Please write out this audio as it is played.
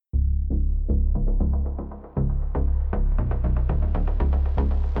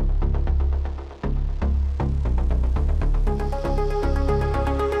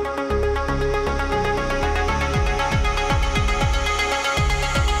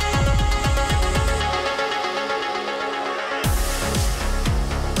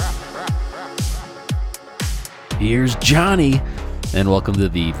Here's Johnny, and welcome to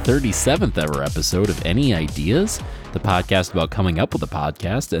the 37th ever episode of Any Ideas, the podcast about coming up with a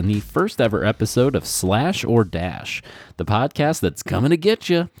podcast, and the first ever episode of Slash or Dash, the podcast that's coming to get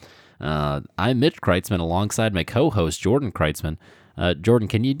you. I'm Mitch Kreitzman alongside my co-host Jordan Kreitzman. Jordan,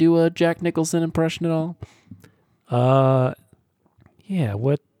 can you do a Jack Nicholson impression at all? Yeah.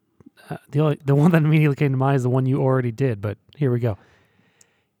 What? The one that immediately came to mind is the one you already did. But here we go.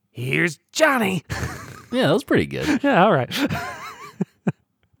 Here's Johnny. Yeah, that was pretty good. Yeah. All right.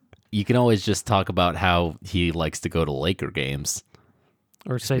 You can always just talk about how he likes to go to Laker games.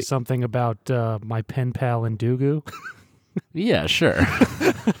 Or say something about my pen pal Ndugu. Yeah, sure.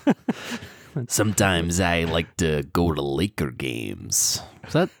 Sometimes I like to go to Laker games.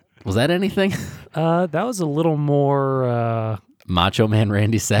 Was that anything? That was a little more Macho Man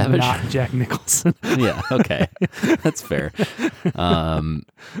Randy Savage? not Jack Nicholson. Yeah, okay. That's fair.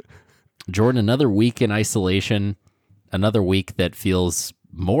 Jordan, another week in isolation, another week that feels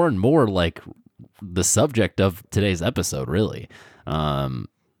more and more like the subject of today's episode, really.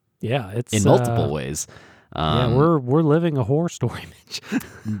 Yeah, it's in multiple ways. Yeah, we're living a horror story, Mitch.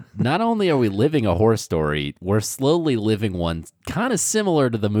 Not only are we living a horror story, we're slowly living one kind of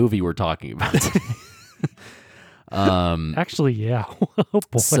similar to the movie we're talking about today. Actually, yeah. Oh,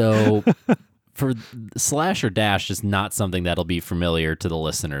 boy. So for Slash or Dash is not something that'll be familiar to the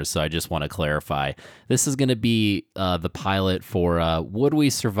listeners, so I just want to clarify. This is going to be the pilot for Would We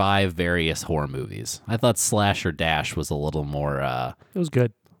Survive Various Horror Movies. I thought Slash or Dash was a little more... it was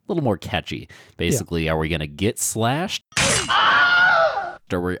good. A little more catchy. Basically, Are we going to get slashed?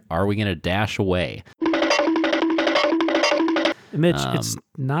 Or are we going to dash away? Mitch, it's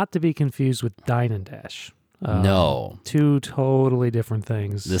not to be confused with Dine and Dash. No. Two totally different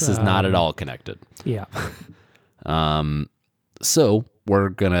things. This is not at all connected. Yeah. So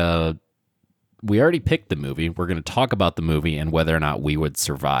we already picked the movie. We're going to talk about the movie and whether or not we would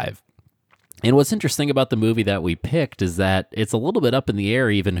survive. And what's interesting about the movie that we picked is that it's a little bit up in the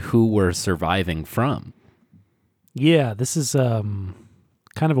air even who we're surviving from. Yeah, this is kind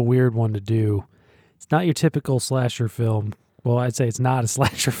of a weird one to do. It's not your typical slasher film. Well, I'd say it's not a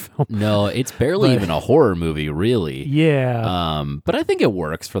slasher film. No, it's barely even a horror movie, really. Yeah. But I think it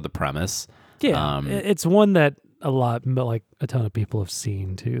works for the premise. Yeah, it's one that a ton of people have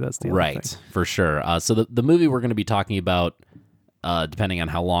seen, too. That's the other thing. For sure. So the movie we're going to be talking about, depending on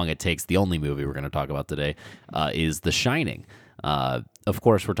how long it takes, the only movie we're going to talk about today is The Shining. Of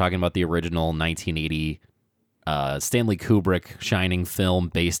course, we're talking about the original 1980 Stanley Kubrick Shining film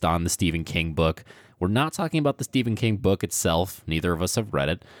based on the Stephen King book. We're not talking about the Stephen King book itself. Neither of us have read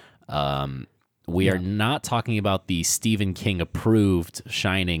it. We are not talking about the Stephen King approved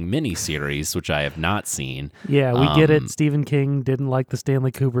Shining miniseries, which I have not seen. Yeah, we get it. Stephen King didn't like the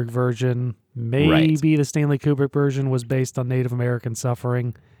Stanley Kubrick version. Maybe the Stanley Kubrick version was based on Native American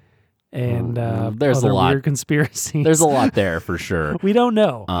suffering and there's other a lot weird conspiracies. There's a lot there for sure. We don't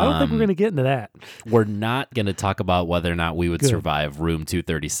know. I don't think we're going to get into that. We're not going to talk about whether or not we would survive Room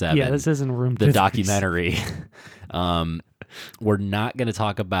 237. Yeah, this isn't Room 237. The documentary. We're not going to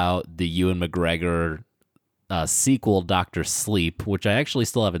talk about the Ewan McGregor sequel, Dr. Sleep, which I actually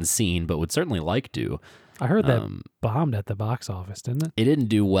still haven't seen, but would certainly like to. I heard that bombed at the box office, didn't it? It didn't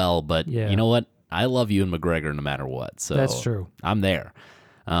do well, but you know what? I love Ewan McGregor no matter what. So that's true. I'm there.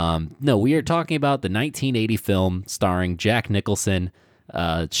 No, we are talking about the 1980 film starring Jack Nicholson,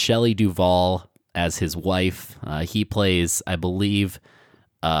 Shelley Duvall as his wife. He plays, I believe,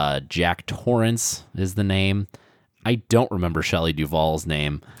 Jack Torrance is the name. I don't remember Shelley Duvall's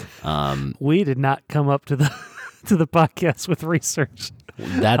name. We did not come up to the to the podcast with research.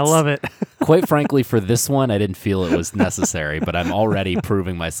 I love it. Quite frankly, for this one, I didn't feel it was necessary, but I'm already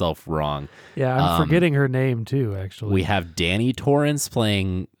proving myself wrong. Yeah, I'm forgetting her name too, actually. We have Danny Torrance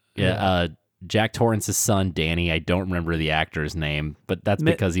playing Jack Torrance's son, Danny. I don't remember the actor's name, but that's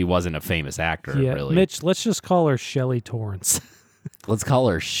because he wasn't a famous actor, really. Mitch, let's just call her Shelley Torrance. Let's call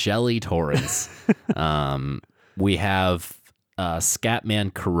her Shelley Torrance. We have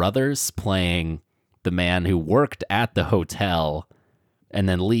Scatman Carruthers playing the man who worked at the hotel and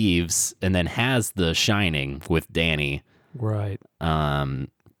then leaves and then has The Shining with Danny. Right. And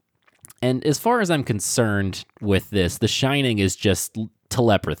as far as I'm concerned with this, The Shining is just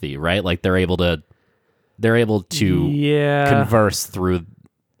telepathy, right? Like they're able to converse through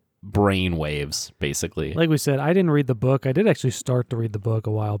brain waves, basically. Like we said, I didn't read the book. I did actually start to read the book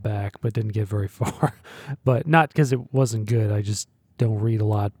a while back, but didn't get very far. But not because it wasn't good. I just don't read a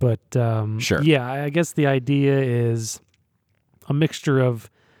lot. But sure. Yeah, I guess the idea is a mixture of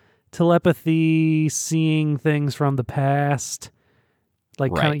telepathy, seeing things from the past,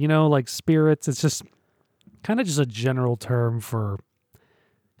 like kind of, like spirits. It's just kind of just a general term for,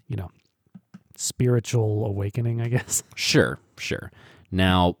 spiritual awakening, I guess. Sure.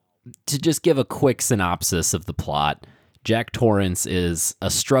 Now, to just give a quick synopsis of the plot, Jack Torrance is a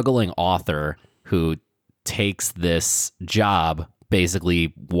struggling author who takes this job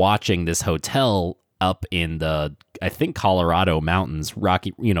basically watching this hotel up in the, I think, Colorado mountains, up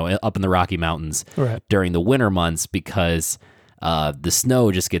in the Rocky Mountains Right. during the winter months because the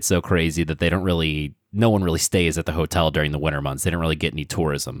snow just gets so crazy that no one really stays at the hotel during the winter months. They don't really get any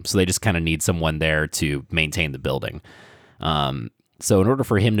tourism. So they just kind of need someone there to maintain the building. So in order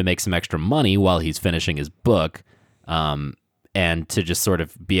for him to make some extra money while he's finishing his book, and to just sort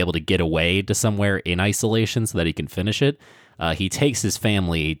of be able to get away to somewhere in isolation so that he can finish it, he takes his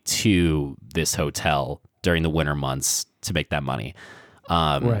family to this hotel during the winter months to make that money.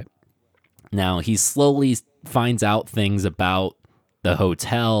 Right. Now, he slowly finds out things about the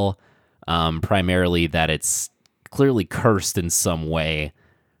hotel, primarily that it's clearly cursed in some way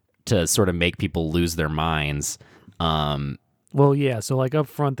to sort of make people lose their minds. Well, yeah. So like up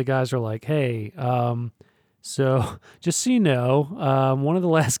front, the guys are like, "Hey, so just so you know, one of the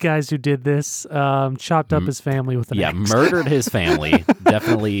last guys who did this chopped up his family with an axe." Murdered his family.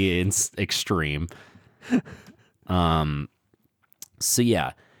 Definitely extreme. So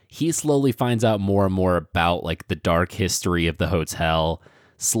yeah, he slowly finds out more and more about like the dark history of the hotel.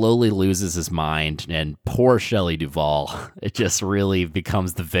 Slowly loses his mind, and poor Shelley Duvall, it just really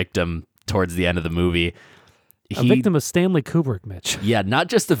becomes the victim towards the end of the movie. A victim of Stanley Kubrick, Mitch. Yeah, not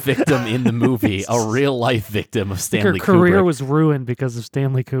just a victim in the movie, a real life victim of Stanley Kubrick. Her career was ruined because of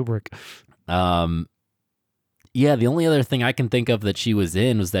Stanley Kubrick. Yeah, the only other thing I can think of that she was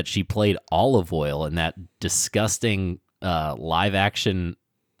in was that she played Olive Oil in that disgusting live action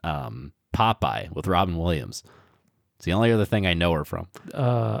Popeye with Robin Williams. It's the only other thing I know her from.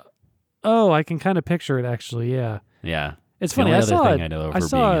 I can kind of picture it actually. Yeah. Yeah. It's funny. I saw being in.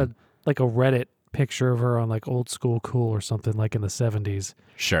 Like a Reddit picture of her on like Old School Cool or something like in the 70s.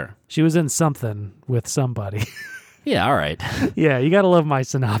 Sure. She was in something with somebody. Yeah, all right. Yeah, you got to love my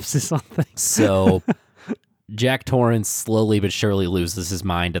synopsis on things. So Jack Torrance slowly but surely loses his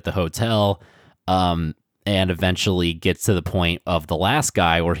mind at the hotel, and eventually gets to the point of the last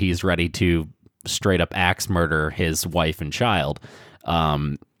guy where he's ready to straight up axe murder his wife and child.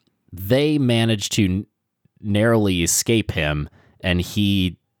 They manage to narrowly escape him, and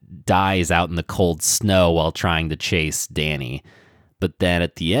he dies out in the cold snow while trying to chase Danny. But then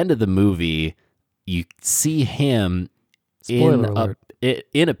at the end of the movie, you see him in a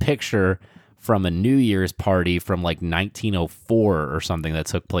picture from a New Year's party from like 1904 or something that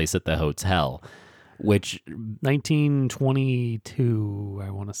took place at the hotel, which 1922, I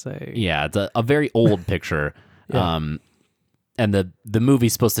want to say. Yeah, it's a very old picture. Yeah. And the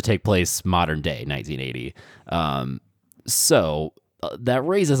movie's supposed to take place modern day, 1980. So that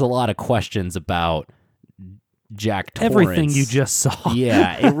raises a lot of questions about Jack Torrance. Everything you just saw.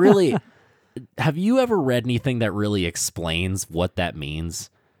 Yeah, it really... Have you ever read anything that really explains what that means?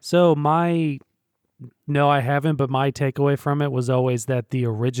 So no, I haven't, but my takeaway from it was always that the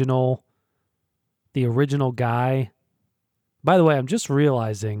original guy, by the way, I'm just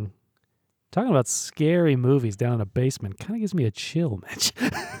realizing, talking about scary movies down in a basement kind of gives me a chill, Mitch.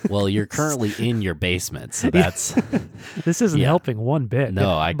 Well, you're currently in your basement, so that's... This isn't helping one bit.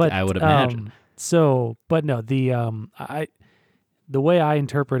 No, I would imagine. The way I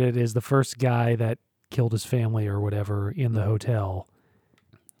interpret it is the first guy that killed his family or whatever in the hotel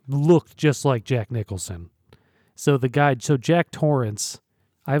looked just like Jack Nicholson. So Jack Torrance,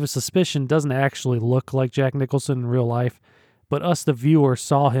 I have a suspicion, doesn't actually look like Jack Nicholson in real life, but us, the viewer,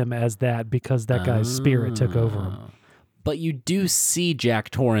 saw him as that because that guy's spirit took over him. But you do see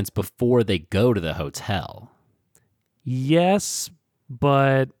Jack Torrance before they go to the hotel. Yes,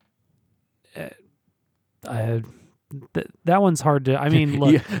 but that one's hard to... I mean,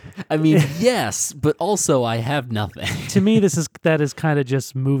 look... Yeah, I mean, yes, but also I have nothing. To me, that is kind of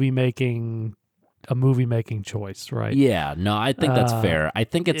just a movie-making choice, right? Yeah, no, I think that's fair. I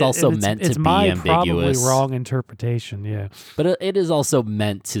think it's also meant to be ambiguous. It's my probably wrong interpretation, yeah. But it is also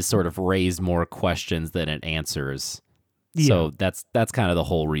meant to sort of raise more questions than it answers. Yeah. So that's kind of the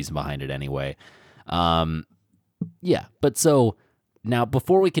whole reason behind it anyway. Yeah, but so... Now,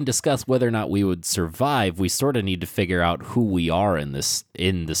 before we can discuss whether or not we would survive, we sort of need to figure out who we are in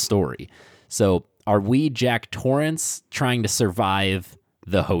the story. So, are we Jack Torrance trying to survive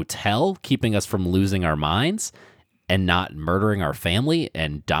the hotel, keeping us from losing our minds and not murdering our family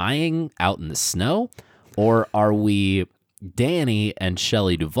and dying out in the snow? Or are we Danny and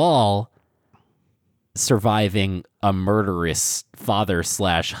Shelley Duvall surviving a murderous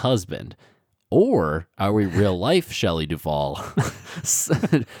father/husband? Or are we real life Shelley Duvall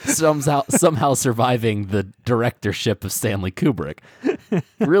somehow surviving the directorship of Stanley Kubrick?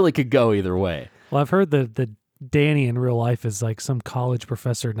 Really could go either way. Well, I've heard the Danny in real life is like some college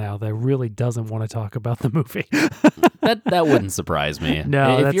professor now that really doesn't want to talk about the movie. That wouldn't surprise me.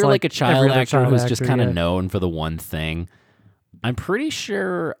 No, if that's you're like a like child every other actor child who's just actor, kind of yeah. known for the one thing, I'm pretty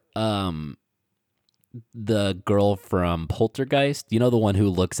sure the girl from Poltergeist, you know, the one who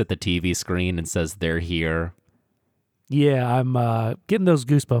looks at the TV screen and says they're here. Yeah, I'm getting those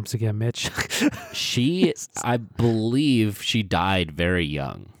goosebumps again, Mitch. I believe she died very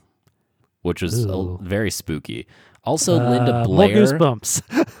young, which was Ooh. very spooky. Also, Linda More Blair.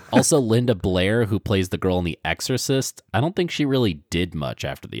 goosebumps. Also, Linda Blair, who plays the girl in The Exorcist. I don't think she really did much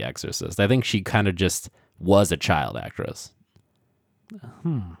after The Exorcist. I think she kind of just was a child actress.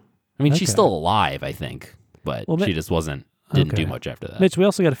 I mean, she's Okay. still alive, I think, but Well, she just didn't okay. do much after that. Mitch, we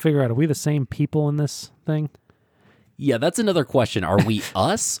also got to figure out, are we the same people in this thing? Yeah, that's another question. Are we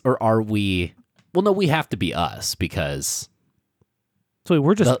us or are we... Well, no, we have to be us because So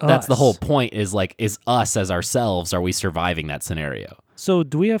we're just that's the us. whole point is like, is us as ourselves, are we surviving that scenario? So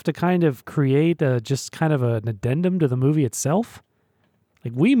do we have to kind of create just kind of an addendum to the movie itself?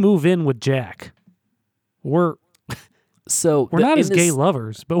 Like we move in with Jack. We're So not as gay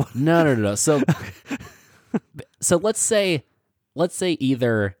lovers, but No. So let's say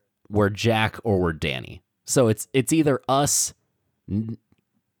either we're Jack or we're Danny. So it's either us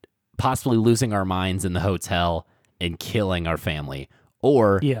possibly losing our minds in the hotel and killing our family,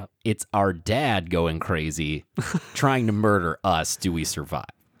 or yeah. it's our dad going crazy trying to murder us. Do we survive?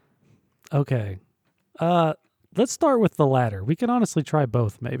 Okay. Let's start with the latter. We can honestly try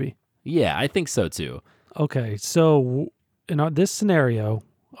both, maybe. Yeah, I think so too. Okay, so in this scenario,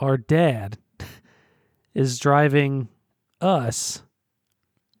 our dad is driving us,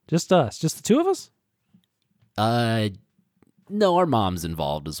 just the two of us? No, our mom's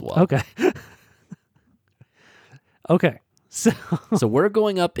involved as well. Okay. Okay, so So we're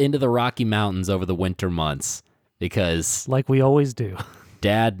going up into the Rocky Mountains over the winter months because like we always do,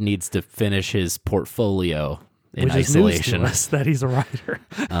 Dad needs to finish his portfolio in which is news to isolation. us that he's a writer.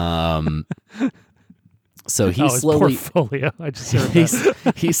 So he his slowly portfolio. I just heard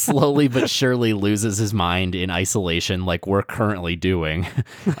that. he slowly but surely loses his mind in isolation, like we're currently doing.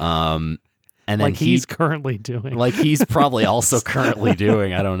 And then Like he's currently doing. like he's probably also currently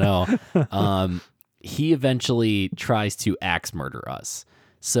doing. I don't know. He eventually tries to axe murder us.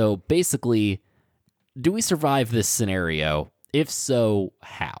 So basically, do we survive this scenario? If so,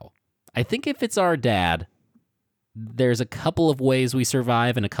 how? I think if it's our dad, there's a couple of ways we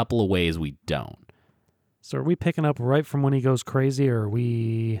survive and a couple of ways we don't. So are we picking up right from when he goes crazy, or are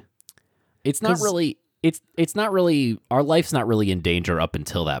we? It's not 'Cause- really. It's not really. Our life's not really in danger up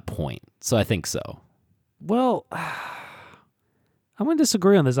until that point. So I think so. Well, I'm going to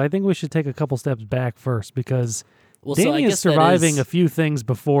disagree on this. I think we should take a couple steps back first because Well, so I Danny guess is surviving that a few things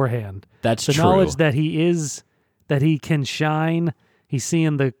beforehand. That's The true. knowledge that he can shine. He's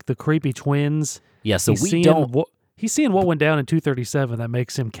seeing the creepy twins. Yeah. So he's we seeing don't. He's seeing what went down in 237 that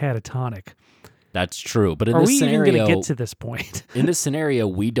makes him catatonic. That's true. But in Are this we even scenario, going to get to this point? in this scenario,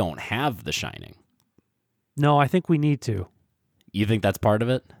 we don't have The Shining. No, I think we need to. You think that's part of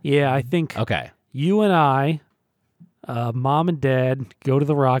it? Yeah, I think Okay. you and I, mom and dad, go to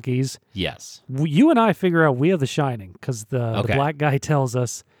the Rockies. Yes. You and I figure out we have The Shining because the Okay. black guy tells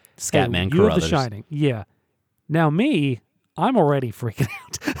us, hey, Scatman you have The Carruthers. Shining. Yeah. Now me, I'm already freaking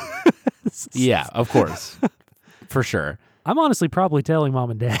out. Yeah, of course. For sure. I'm honestly probably telling mom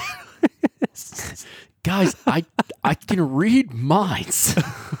and dad. Guys, I can read minds.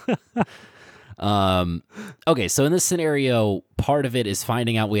 Okay, so in this scenario, part of it is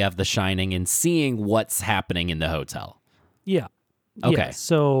finding out we have The Shining and seeing what's happening in the hotel. Yeah. Okay. Yeah,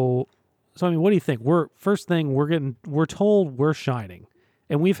 so I mean, what do you think? We're told we're shining.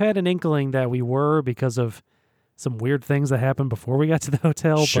 And we've had an inkling that we were because of some weird things that happened before we got to the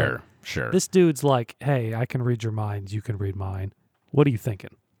hotel. Sure. But this dude's like, hey, I can read your minds. You can read mine. What are you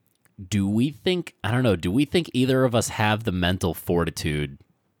thinking? Do we think either of us have the mental fortitude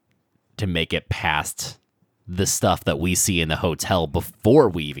to make it past the stuff that we see in the hotel before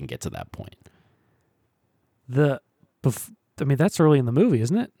we even get to that point? I mean, that's early in the movie,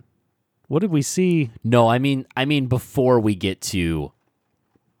 isn't it? What did we see? No, I mean before we get to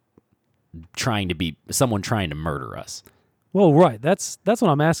someone trying to murder us. Well, right. That's what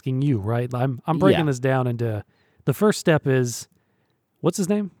I'm asking you, right? I'm breaking Yeah. this down into the first step is what's his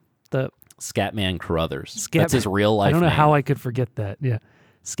name? The Scatman Carruthers. Scat- That's his real life I don't know name. how I could forget that. Yeah.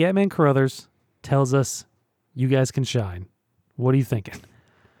 Scatman Carruthers tells us you guys can shine. What are you thinking?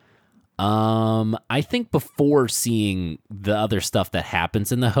 I think before seeing the other stuff that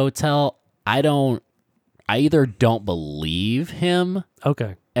happens in the hotel, I either don't believe him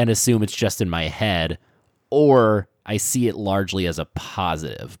Okay. and assume it's just in my head, or I see it largely as a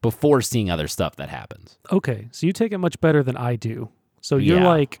positive before seeing other stuff that happens. Okay. So you take it much better than I do. So Yeah.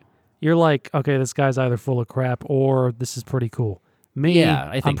 you're like, okay, this guy's either full of crap or this is pretty cool. Me, Yeah,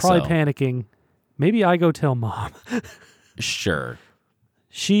 I I'm think probably so. panicking. Maybe I go tell mom. Sure.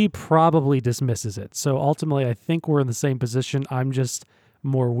 She probably dismisses it. So ultimately, I think we're in the same position. I'm just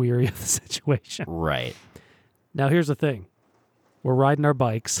more weary of the situation. Right. Now, here's the thing. We're riding our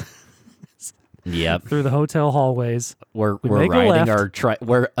bikes Yep. through the hotel hallways. We're make a riding left.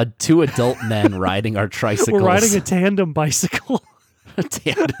 we're two adult men riding our tricycles. We're riding a tandem bicycle a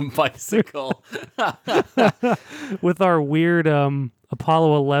tandem bicycle. with our weird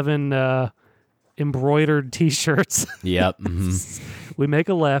Apollo 11 embroidered T-shirts. Yep. Mhm. We make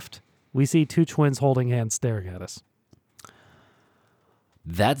a left. We see two twins holding hands staring at us.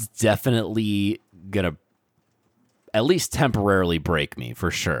 That's definitely gonna at least temporarily break me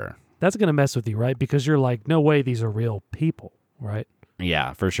for sure. That's going to mess with you, right? Because you're like, no way these are real people, right?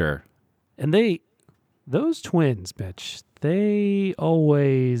 Yeah, for sure. And those twins, Mitch, they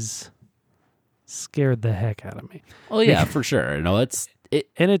always scared the heck out of me. Oh yeah, for sure. No, it's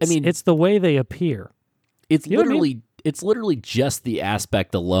And it's the way they appear. it's You know what I mean? literally just the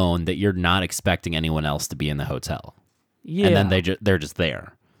aspect alone that you're not expecting anyone else to be in the hotel. Yeah. And then they're just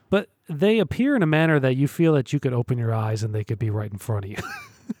there. But they appear in a manner that you feel that you could open your eyes and they could be right in front of you.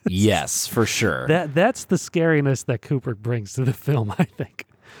 Yes, for sure. That's the scariness that Kubrick brings to the film, I think.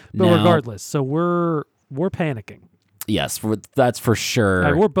 But Now- regardless, so we're panicking. Yes, that's for sure.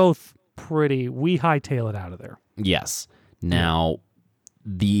 All right, we're both we hightail it out of there. Yes. Now,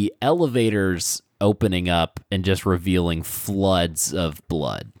 the elevators opening up and just revealing floods of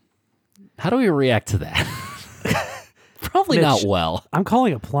blood. How do we react to that? Probably Mitch, not well. I'm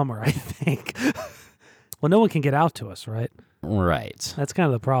calling a plumber, I think. Well, no one can get out to us, right? Right. That's kind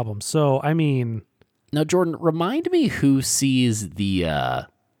of the problem. So, I mean, Now, Jordan, remind me who sees the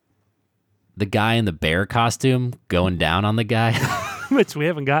guy in the bear costume going down on the guy. Mitch, we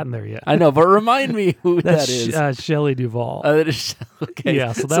haven't gotten there yet. I know, but remind me who That's that is. Shelley Duvall. That is okay.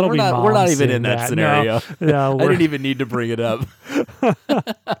 Yeah, so that'll we're be not, Mom we're not even seeing in that that. scenario. No, I we're- didn't even need to bring it up.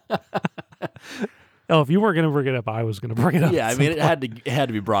 Oh, if you weren't going to bring it up, I was going to bring it up. Yeah, I at mean, some it had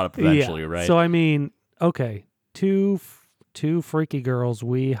to be brought up point. eventually, Yeah. right? So, I mean, okay, two freaky girls.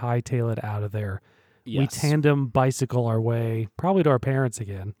 We hightail it out of there. We Yes. tandem bicycle our way, probably to our parents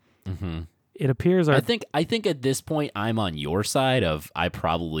again. Mhm. It appears our I think at this point I'm on your side of I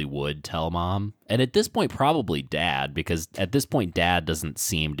probably would tell mom, and at this point probably dad, because at this point dad doesn't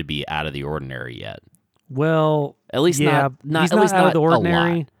seem to be out of the ordinary yet. well, At least yeah, not he's at not least out not of the a lot.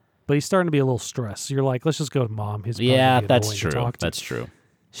 ordinary, but he's starting to be a little stressed. You're like, let's just go to mom. He's probably Yeah, gonna be that's annoying to true. talk to. That's true.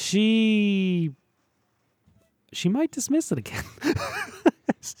 She might dismiss it again.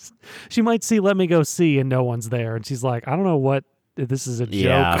 She might see Let Me Go See and no one's there, and she's like, I don't know what if this is a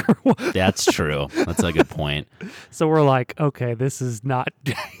Yeah. joke or what. That's true. That's a good point. So we're like, okay, this is not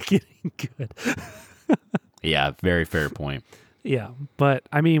getting good. Yeah, very fair point. Yeah, but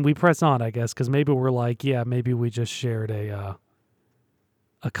I mean, we press on, I guess, because maybe we're like, yeah, maybe we just shared a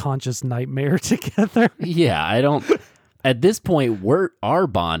conscious nightmare together. Yeah, I don't. At this point, our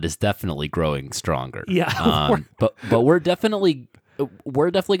bond is definitely growing stronger. Yeah, but we're definitely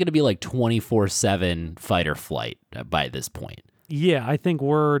going to be like 24/7 fight or flight by this point. Yeah, I think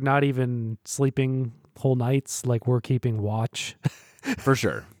we're not even sleeping whole nights. Like we're keeping watch. For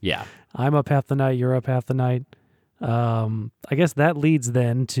sure. Yeah. I'm up half the night. You're up half the night. I guess that leads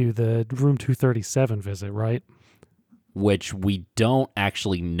then to the room 237 visit, right? Which we don't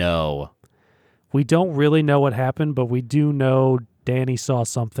actually know. We don't really know what happened, but we do know Danny saw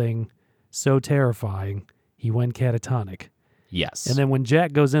something so terrifying he went catatonic. Yes. And then when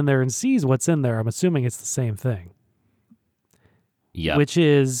Jack goes in there and sees what's in there, I'm assuming it's the same thing, yeah. which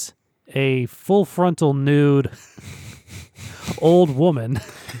is a full frontal nude old woman.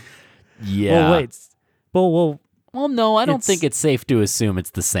 Yeah. Well, wait. Well, no, I don't it's- think it's safe to assume it's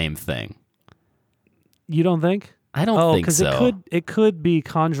the same thing. You don't think? I don't think because so. it could be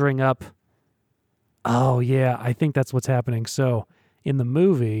conjuring up. Oh yeah, I think that's what's happening. So in the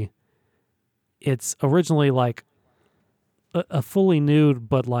movie, it's originally like a fully nude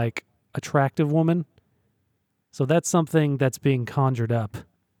but like attractive woman. So that's something that's being conjured up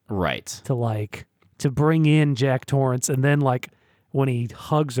Right. to bring in Jack Torrance, and then like when he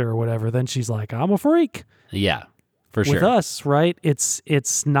hugs her or whatever, then she's like, "I'm a freak." Yeah. For With sure. us, right?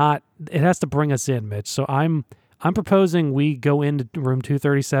 It's not. It has to bring us in, Mitch. So I'm proposing we go into room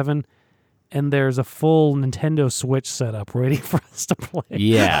 237 and there's a full Nintendo Switch set up waiting for us to play.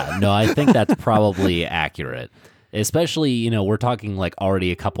 Yeah, no, I think that's probably accurate. Especially, we're talking like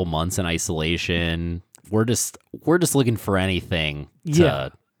already a couple months in isolation. We're just looking for anything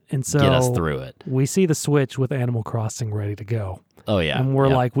to And so get us through it. we see the Switch with Animal Crossing ready to go. Oh yeah. And we're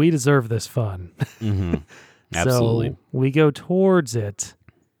yeah. like, we deserve this fun. Mm-hmm. Absolutely. So we go towards it.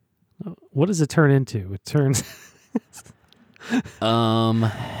 What does it turn into? It turns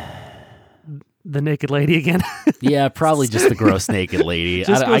the naked lady again. Yeah, probably just the gross naked lady.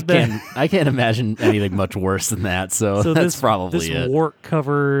 Just goes I can't imagine anything much worse than that. So, that's probably this it.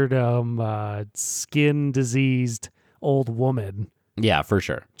 wart-covered, skin-diseased old woman Yeah, for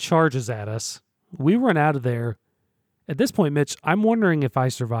sure. charges at us. We run out of there. At this point, Mitch, I'm wondering if I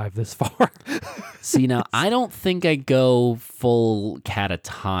survived this far. See, now I don't think I go full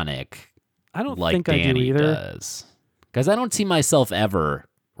catatonic. I don't like think Danny I do either. does, because I don't see myself ever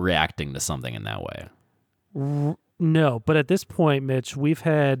reacting to something in that way. No, but at this point, Mitch, we've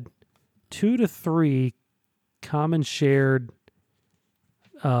had 2 to 3 common shared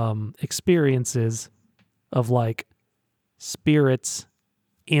experiences of like spirits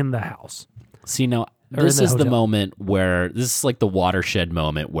in the house. See, now Or this in the is the hotel. moment where this is like the watershed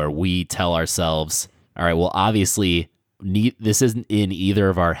moment where we tell ourselves, all right, well, obviously this isn't in either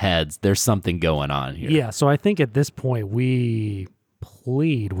of our heads. There's something going on here. Yeah, so I think at this point we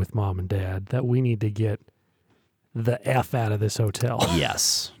plead with mom and dad that we need to get the F out of this hotel.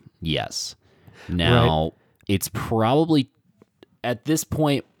 Yes. Yes. Now, it's probably at this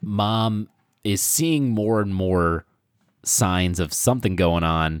point, mom is seeing more and more signs of something going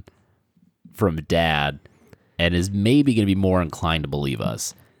on from dad and is maybe going to be more inclined to believe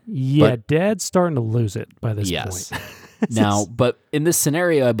us. Yeah, dad's starting to lose it by this Yes. point. Now, but in this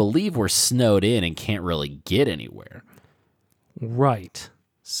scenario, I believe we're snowed in and can't really get anywhere. Right.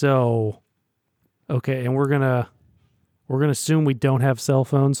 So, okay, and we're gonna assume we don't have cell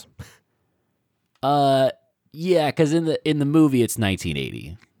phones. Yeah, because in the movie it's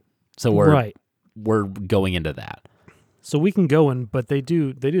 1980, so we're going into that. So we can go in, but they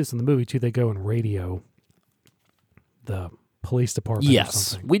do this in the movie too. They go and radio the police department. Or Yes,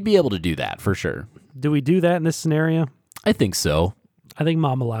 something. we'd be able to do that for sure. Do we do that in this scenario? I think so. I think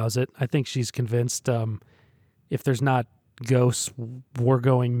mom allows it. I think she's convinced if there's not ghosts, we're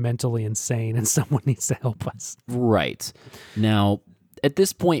going mentally insane and someone needs to help us. Right. Now, at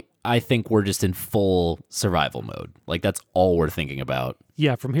this point, I think we're just in full survival mode. Like, that's all we're thinking about.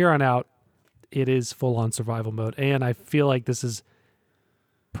 Yeah, from here on out, it is full on survival mode. And I feel like this is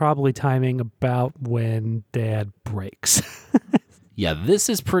probably timing about when dad breaks. Yeah, this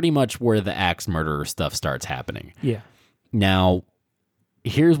is pretty much where the axe murderer stuff starts happening. Yeah. Now,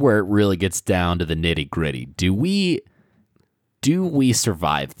 here's where it really gets down to the nitty gritty. Do we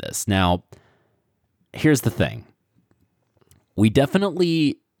survive this? Now, here's the thing. I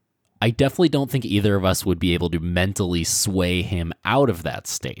definitely don't think either of us would be able to mentally sway him out of that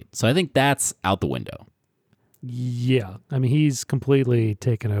state. So I think that's out the window. Yeah. I mean, he's completely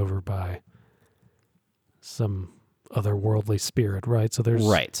taken over by some otherworldly spirit, right? So there's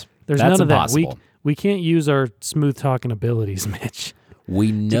Right. There's That's none of impossible. that. We can't use our smooth talking abilities, Mitch, We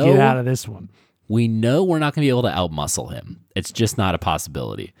to know get out of this one. we know we're not going to be able to outmuscle him. It's just not a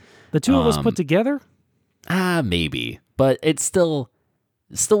possibility. The two of us put together? Maybe, but it still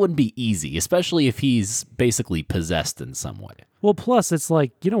wouldn't be easy, especially if he's basically possessed in some way. Well, plus it's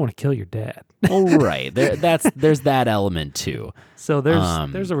like you don't want to kill your dad. Oh, right. There's that element too. So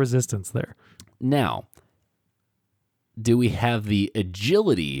there's a resistance there. Now, do we have the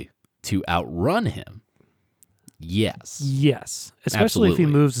agility to outrun him? Yes. Yes. Especially if he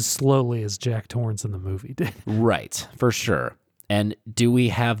Absolutely. moves as slowly as Jack Torrance in the movie did. Right, for sure. And do we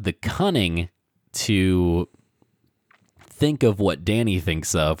have the cunning to think of what Danny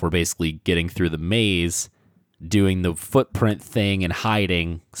thinks of? We're basically getting through the maze, doing the footprint thing and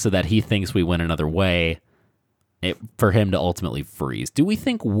hiding so that he thinks we went another way for him to ultimately freeze. Do we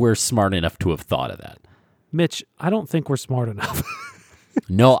think we're smart enough to have thought of that? Mitch, I don't think we're smart enough.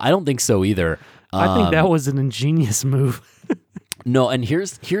 No, I don't think so either. I think that was an ingenious move. No, and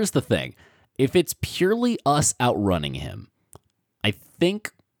here's the thing. If it's purely us outrunning him, I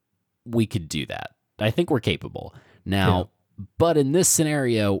think we could do that. I think we're capable. Now, but in this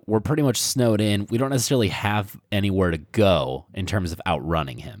scenario, we're pretty much snowed in. We don't necessarily have anywhere to go in terms of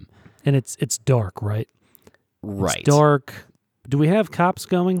outrunning him. And it's dark, right? Right. It's dark. Do we have cops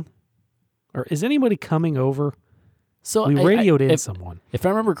going? Or is anybody coming over? So We radioed in if, someone. If I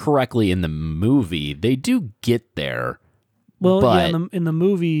remember correctly in the movie, they do get there. Well, but- yeah, in the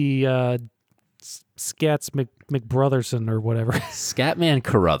movie, Scats McBrotherson or whatever. Scatman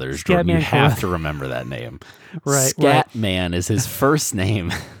Carruthers, Jordan. You Scatman have Carruthers. to remember that name. Right. Scatman is his first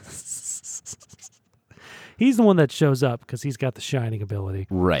name. He's the one that shows up because he's got the shining ability.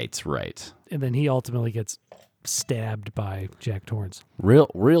 Right. And then he ultimately gets stabbed by Jack Torrance.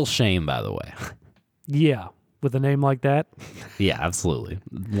 Real shame, by the way. Yeah. With a name like that. Yeah, absolutely.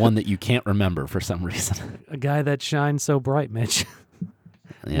 One that you can't remember for some reason. A guy that shines so bright, Mitch.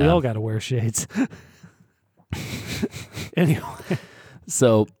 Yeah. We all got to wear shades. Anyway.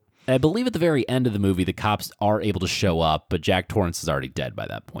 So I believe at the very end of the movie, the cops are able to show up, but Jack Torrance is already dead by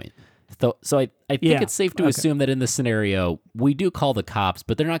that point. So I think it's safe to assume that in this scenario, we do call the cops,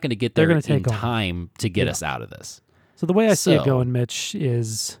 but they're not going to get there in time to get us out of this. So the way I see it going, Mitch,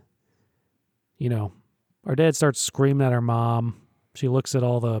 is, our dad starts screaming at our mom. She looks at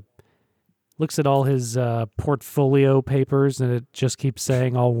all his portfolio papers, and it just keeps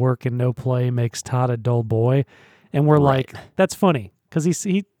saying all work and no play makes Todd a dull boy. And we're like, that's funny, because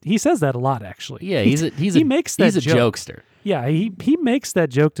he says that a lot, actually. Yeah, he's a jokester. Yeah, he makes that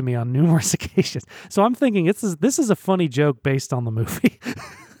joke to me on numerous occasions. So I'm thinking this is a funny joke based on the movie.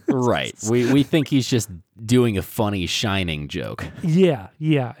 Right. We think he's just doing a funny Shining joke. Yeah.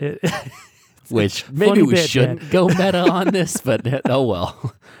 Which maybe we shouldn't go meta on this, but oh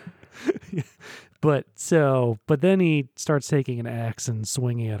well. But then he starts taking an axe and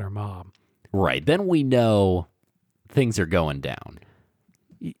swinging at our mom. Right. Then we know things are going down.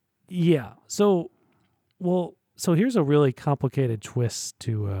 Yeah. So here's a really complicated twist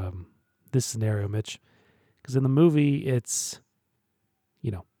to this scenario, Mitch. Because in the movie, it's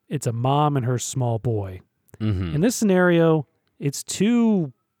a mom and her small boy. Mm-hmm. In this scenario, it's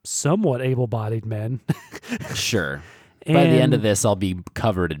two somewhat able-bodied men. Sure. By the end of this, I'll be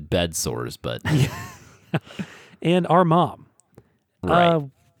covered in bed sores, but... And our mom. Right.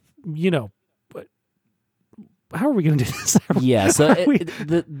 But how are we going to do this? Yeah, so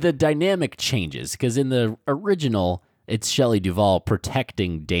the dynamic changes, because in the original, it's Shelley Duvall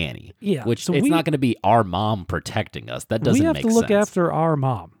protecting Danny. Yeah. Which so it's not going to be our mom protecting us. That doesn't make sense. We have to look after our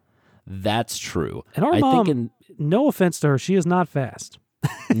mom. That's true. And our mom, no offense to her, she is not fast.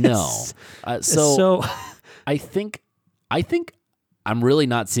 No. So I think I'm really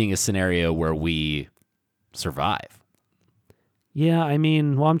not seeing a scenario where we survive. Yeah, I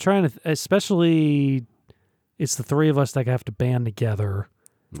mean, I'm trying to, especially it's the three of us that have to band together.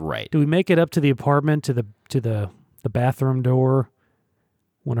 Right. Do we make it up to the apartment, to the bathroom door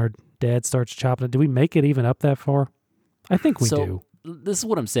when our dad starts chopping it? Do we make it even up that far? I think we do. This is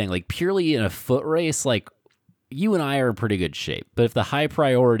what I'm saying. Like, purely in a foot race, like, you and I are in pretty good shape. But if the high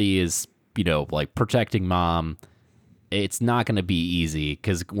priority is, like protecting mom, it's not going to be easy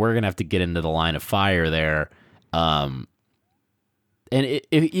because we're going to have to get into the line of fire there. And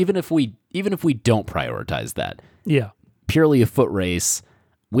even if we don't prioritize that, yeah, purely a foot race,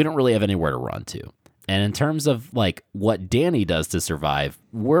 we don't really have anywhere to run to. And in terms of like what Danny does to survive,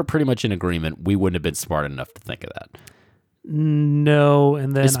 we're pretty much in agreement. We wouldn't have been smart enough to think of that. No,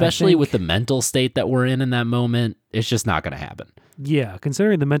 and then especially with the mental state that we're in that moment, it's just not going to happen. Yeah,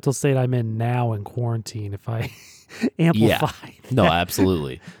 considering the mental state I'm in now in quarantine, if I amplify no,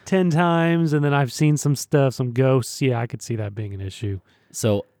 absolutely 10 times, and then I've seen some stuff, some ghosts, I could see that being an issue.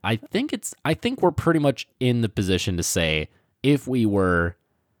 So I think we're pretty much in the position to say if we were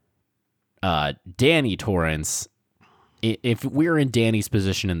Danny Torrance, if we're in Danny's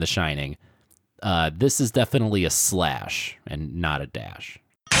position in The Shining, this is definitely a slash and not a dash.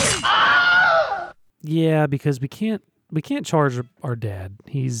 Yeah, because we can't charge our dad.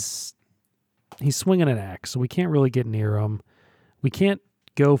 He's swinging an axe, so we can't really get near him. We can't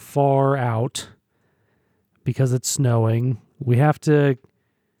go far out because it's snowing. We have to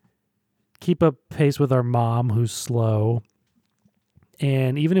keep up pace with our mom, who's slow.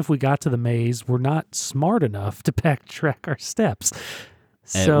 And even if we got to the maze, we're not smart enough to backtrack our steps.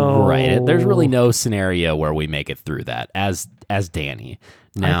 So right, there's really no scenario where we make it through that as Danny.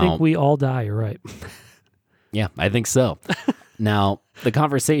 Now, I think we all die. You're right. Yeah, I think so. Now, the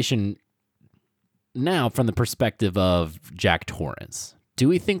conversation now from the perspective of Jack Torrance. Do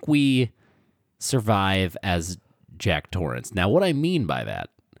we think we survive as Jack Torrance? Now, what I mean by that,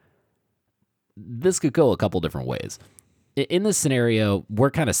 this could go a couple different ways. In this scenario,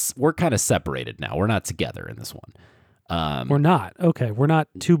 we're kind of separated now. We're not together in this one. We're not. Okay, we're not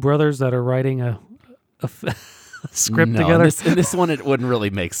two brothers that are writing a script together. In this one, it wouldn't really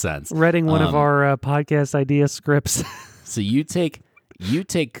make sense. Writing one of our podcast idea scripts. So you take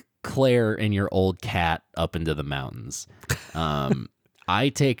Claire and your old cat up into the mountains. I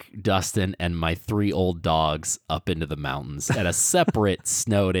take Dustin and my 3 old dogs up into the mountains at a separate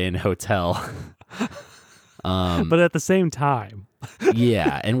snowed-in hotel. But at the same time.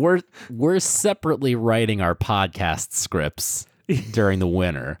 Yeah, and we're separately writing our podcast scripts during the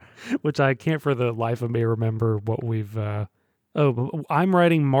winter. Which I can't for the life of me remember what we've... I'm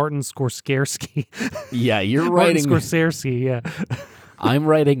writing Martin Scorsese. Yeah, you're Martin writing... Scorsese, yeah. I'm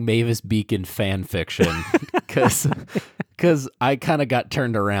writing Mavis Beacon fan fiction because I kind of got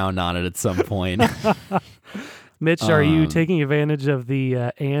turned around on it at some point. Mitch, are you taking advantage of the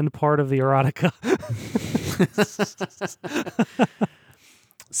and part of the erotica?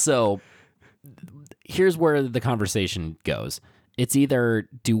 So here's where the conversation goes. It's either,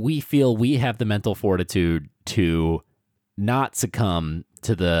 do we feel we have the mental fortitude to not succumb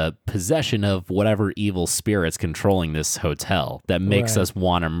to the possession of whatever evil spirits controlling this hotel that makes Right. us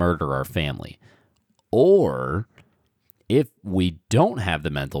want to murder our family? Or if we don't have the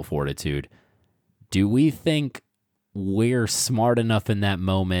mental fortitude, do we think we're smart enough in that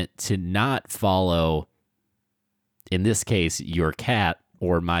moment to not follow, in this case, your cat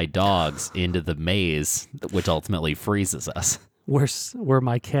or my dogs into the maze, which ultimately freezes us? Where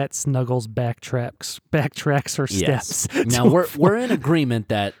my cat Snuggles backtracks her steps. Yes. Now we're in agreement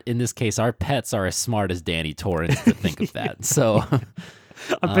that in this case our pets are as smart as Danny Torrance to think of that. So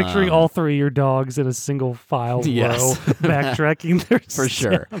I'm picturing all 3 of your dogs in a single file Yes. row, backtracking their for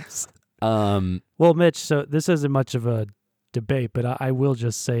sure. steps. Well, Mitch, so this isn't much of a debate, but I will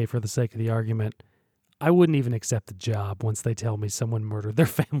just say, for the sake of the argument, I wouldn't even accept the job once they tell me someone murdered their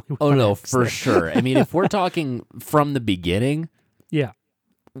family. oh no, without for accident. sure. I mean, if we're talking from the beginning, Yeah,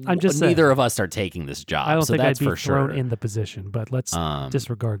 I'm just saying. neither of us are taking this job. I don't so think that's I'd be for thrown sure. in the position, but let's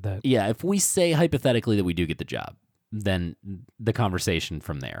disregard that. Yeah, if we say hypothetically that we do get the job, then the conversation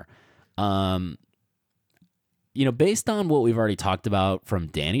from there. Based on what we've already talked about from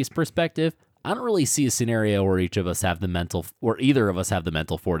Danny's perspective, I don't really see a scenario where either of us have the mental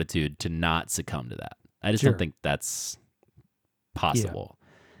fortitude to not succumb to that. I just Sure. don't think that's possible.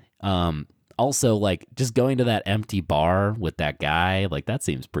 Also, like, just going to that empty bar with that guy, like, that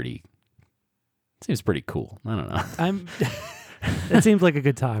seems pretty cool. I don't know. It seems like a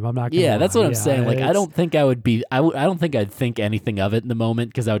good time. I'm not gonna Yeah, that's lie. what I'm Yeah, saying. Like, I it's- don't think I would be. I don't think I'd think anything of it in the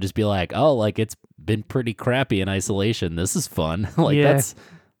moment because I would just be like, "Oh, like it's been pretty crappy in isolation. This is fun." Like Yeah. that's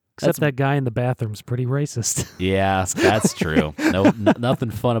Except that guy in the bathroom's pretty racist. yeah, that's true.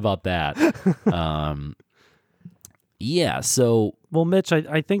 Nothing fun about that. Yeah. So Well, Mitch,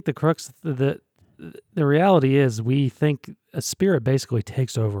 I think the crux, the reality is we think a spirit basically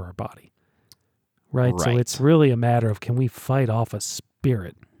takes over our body, right? So Right. it's really a matter of, can we fight off a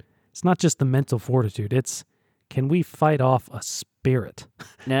spirit? It's not just the mental fortitude. It's, can we fight off a spirit?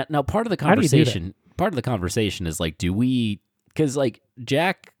 now part of the How do you do that? conversation is like, do we? Because like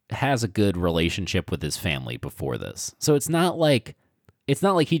Jack has a good relationship with his family before this, so it's not like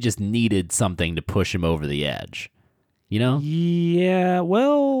he just needed something to push him over the edge, you know? Yeah,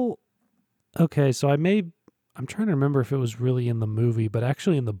 well, okay, so I'm trying to remember if it was really in the movie, but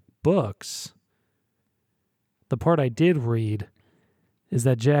actually in the books, the part I did read is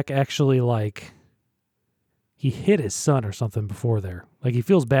that Jack actually, like, he hit his son or something before there. Like, he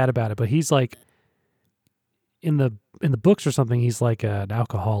feels bad about it, but he's like, in the books or something, he's like an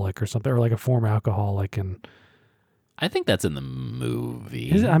alcoholic or something, or like a former alcoholic, and I think that's in the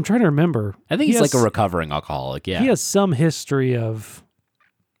movie. I'm trying to remember. I think He he's like a has- recovering alcoholic. Yeah. He has some history of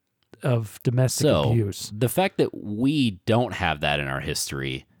domestic So abuse. the fact that we don't have that in our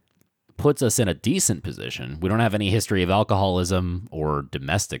history puts us in a decent position. We don't have any history of alcoholism or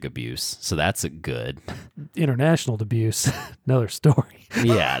domestic abuse, so that's good. International abuse, another story.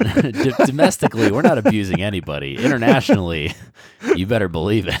 Yeah. Domestically, we're not abusing anybody. Internationally, you better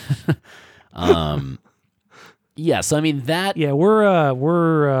believe it. Yeah, so I mean that Yeah,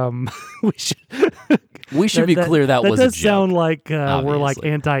 we're we should we should be clear that was a does joke. sound like we're like obviously.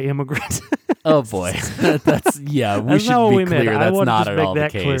 anti-immigrant. Oh boy, that's yeah. We That's should not what be we meant. clear. I That's want to not just at make all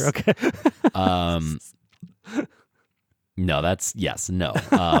that the case. clear. Okay. No, that's yes, no.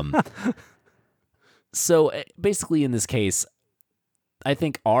 So basically, in this case, I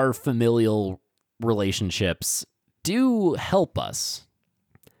think our familial relationships do help us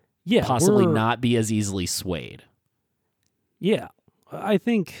Yeah, possibly we're- not be as easily swayed. Yeah, I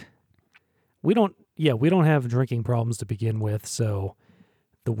think we don't. Yeah, we don't have drinking problems to begin with, so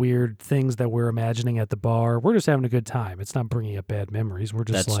the weird things that we're imagining at the bar, we're just having a good time. It's not bringing up bad memories. We're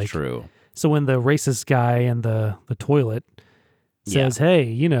just That's like, true. so when the racist guy in the toilet says, "Hey,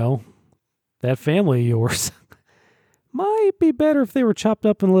 you know, that family of yours might be better if they were chopped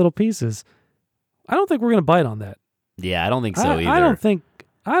up in little pieces," I don't think we're going to bite on that. Yeah, I don't think so either.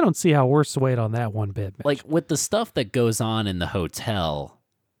 I don't see how we're swayed on that one bit. Mitch. Like with the stuff that goes on in the hotel,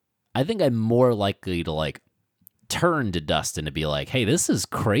 I think I'm more likely to like turn to Dustin to be like, "Hey, this is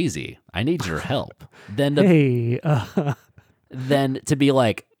crazy. I need your help." Than to be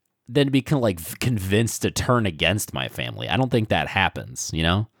like, then to be kind of like convinced to turn against my family. I don't think that happens. You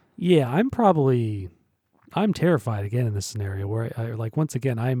know? Yeah, I'm terrified again in this scenario where I like once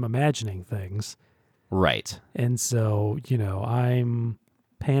again I'm imagining things. Right. And so, I'm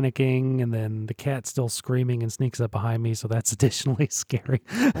panicking, and then the cat's still screaming and sneaks up behind me, so that's additionally scary.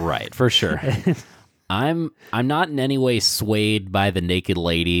 Right, for sure. I'm not in any way swayed by the naked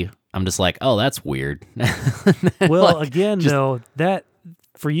lady. I'm just like, oh, that's weird. Well, like, again, though, that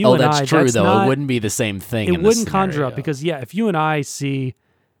for you and I, that's true. that's Though not, it wouldn't be the same thing. It in wouldn't this conjure scenario. up because if you and I see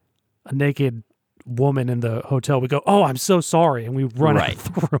a naked woman in the hotel, we go, "Oh, I'm so sorry," and we run out of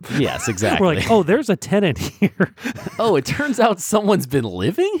the room. Yes, exactly. We're like, "Oh, there's a tenant here." Oh, it turns out someone's been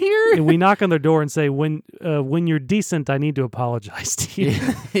living here. And we knock on their door and say, "When you're decent, I need to apologize to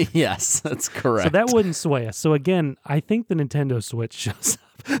you." Yes, that's correct. So that wouldn't sway us. So again, I think the Nintendo Switch shows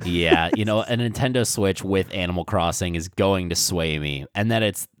up. Yeah, a Nintendo Switch with Animal Crossing is going to sway me, and that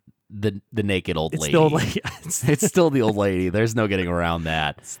it's the naked old lady. The old lady. It's still the old lady. There's no getting around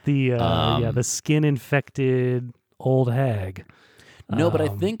that. It's the skin infected old hag. No, but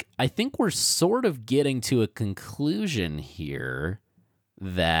I think we're sort of getting to a conclusion here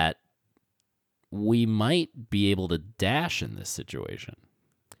that we might be able to dash in this situation.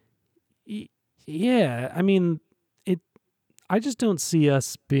 Yeah, I mean, I just don't see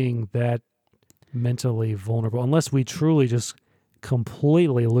us being that mentally vulnerable unless we truly just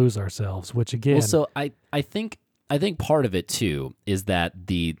completely lose ourselves, which again... Well, so I think part of it, too, is that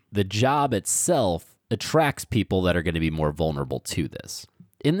the job itself attracts people that are going to be more vulnerable to this.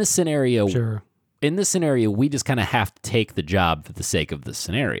 In this scenario, we just kind of have to take the job for the sake of the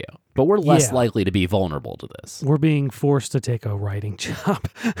scenario. But we're less likely to be vulnerable to this. We're being forced to take a writing job.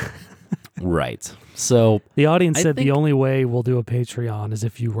 Right. So the audience said the only way we'll do a Patreon is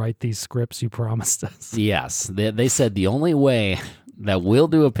if you write these scripts you promised us. Yes. They said the only way that we'll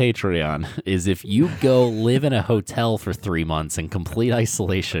do a Patreon is if you go live in a hotel for 3 months in complete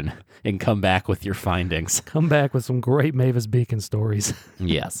isolation and come back with your findings. Come back with some great Mavis Beacon stories.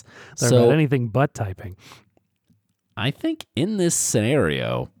 Yes. So about anything but typing. I think in this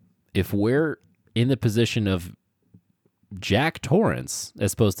scenario, if we're in the position of Jack Torrance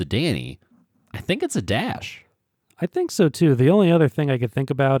as opposed to Danny, I think it's a dash. I think so too. The only other thing I could think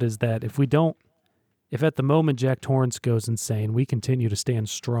about is that if at the moment Jack Torrance goes insane, we continue to stand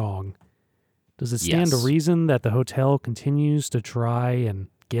strong. Does it stand to reason that the hotel continues to try and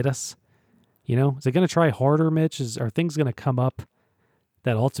get us? Is it going to try harder, Mitch? Are things going to come up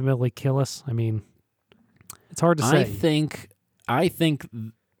that ultimately kill us? I mean, it's hard to say. I think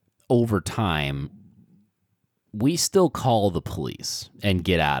over time, we still call the police and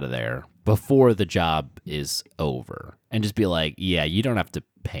get out of there before the job is over and just be like, yeah, you don't have to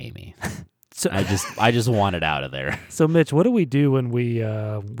pay me. So I just want it out of there. So Mitch, what do we do when we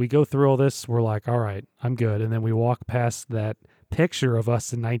go through all this? We're like, all right, I'm good. And then we walk past that picture of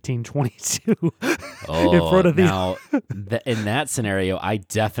us in 1922 in front of now, in that scenario, I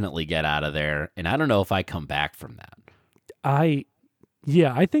definitely get out of there. And I don't know if I come back from that. I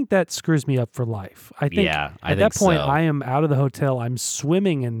think that screws me up for life. I think at that point, I am out of the hotel. I'm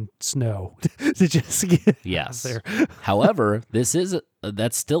swimming in snow to just get out of there. However,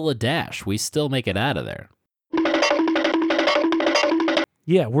 that's still a dash. We still make it out of there.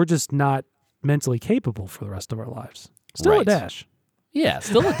 Yeah, we're just not mentally capable for the rest of our lives. Still a dash. Yeah,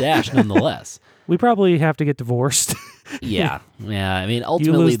 still a dash nonetheless. We probably have to get divorced. Yeah. I mean,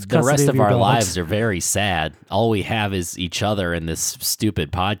 ultimately, the rest of our lives are very sad. All we have is each other in this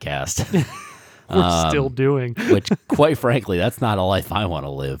stupid podcast. We're still doing. Which, quite frankly, that's not a life I want to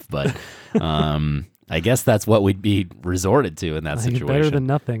live. But I guess that's what we'd be resorted to in that situation. Better than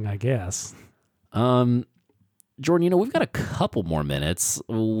nothing, I guess. Jordan, we've got a couple more minutes.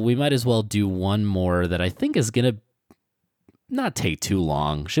 We might as well do one more that I think is going to not take too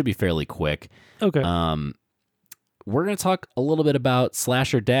long. Should be fairly quick. Okay. We're going to talk a little bit about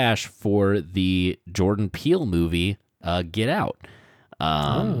Slasher Dash for the Jordan Peele movie, Get Out.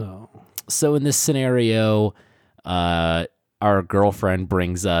 So in this scenario, our girlfriend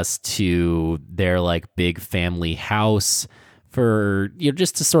brings us to their big family house for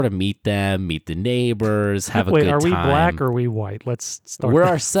just to sort of meet them, meet the neighbors, have a good time. Wait, are we black or are we white? Let's start. We're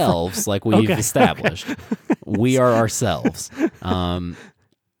ourselves, like we've established. Okay. We are ourselves.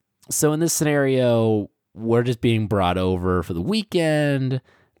 So in this scenario, we're just being brought over for the weekend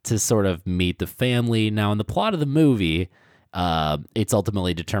to sort of meet the family. Now, in the plot of the movie, it's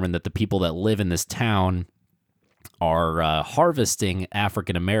ultimately determined that the people that live in this town are harvesting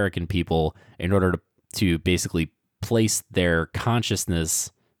African American people in order to basically place their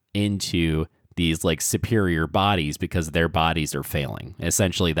consciousness into these like superior bodies because their bodies are failing.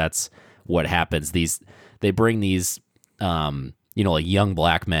 Essentially, that's what happens. They bring these like young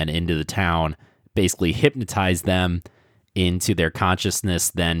black men into the town, basically hypnotize them into their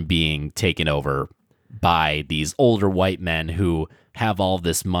consciousness then being taken over by these older white men who have all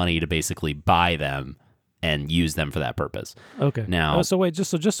this money to basically buy them and use them for that purpose. Okay. Now, so wait,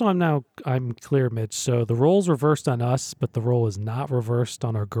 just so I'm clear, Mitch. So the role's reversed on us, but the role is not reversed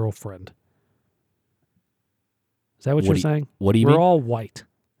on our girlfriend. Is that what you're saying? What do you mean? We're all white.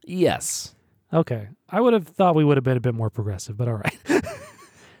 Yes. Okay. I would have thought we would have been a bit more progressive, but all right.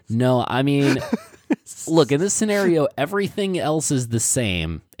 No, I mean, look, in this scenario, everything else is the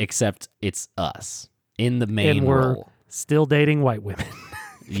same except it's us in the main and we're role. Still dating white women.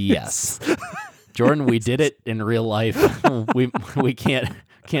 Yes. Jordan, we did it in real life. we can't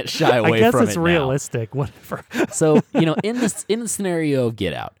shy away from it. I guess it's now. realistic. Whatever. So, in the scenario of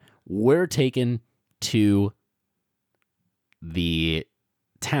Get Out, we're taken to the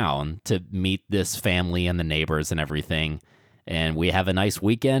town to meet this family and the neighbors and everything, and we have a nice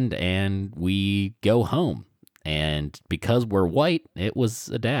weekend and we go home. And because we're white, it was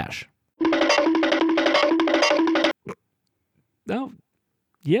a dash. Oh,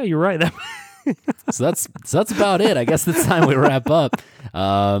 yeah, you're right. So that's about it. I guess it's time we wrap up.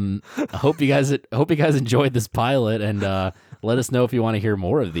 I hope you guys enjoyed this pilot, and let us know if you want to hear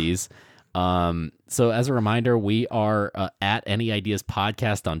more of these. So as a reminder, we are at Any Ideas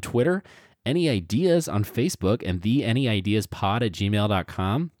Podcast on Twitter, Any Ideas on Facebook, and the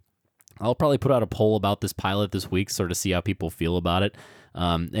AnyIdeasPod@gmail.com. I'll probably put out a poll about this pilot this week, sort of see how people feel about it.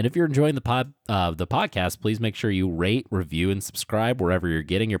 And if you're enjoying the podcast, please make sure you rate, review, and subscribe wherever you're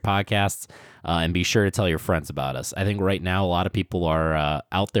getting your podcasts, and be sure to tell your friends about us. I think right now a lot of people are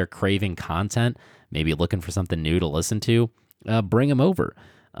out there craving content, maybe looking for something new to listen to. Bring them over.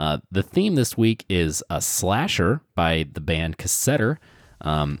 The theme this week is a Slasher by the band Cassetter.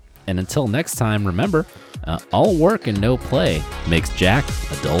 And until next time, remember, all work and no play makes Jack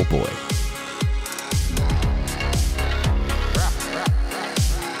a dull boy.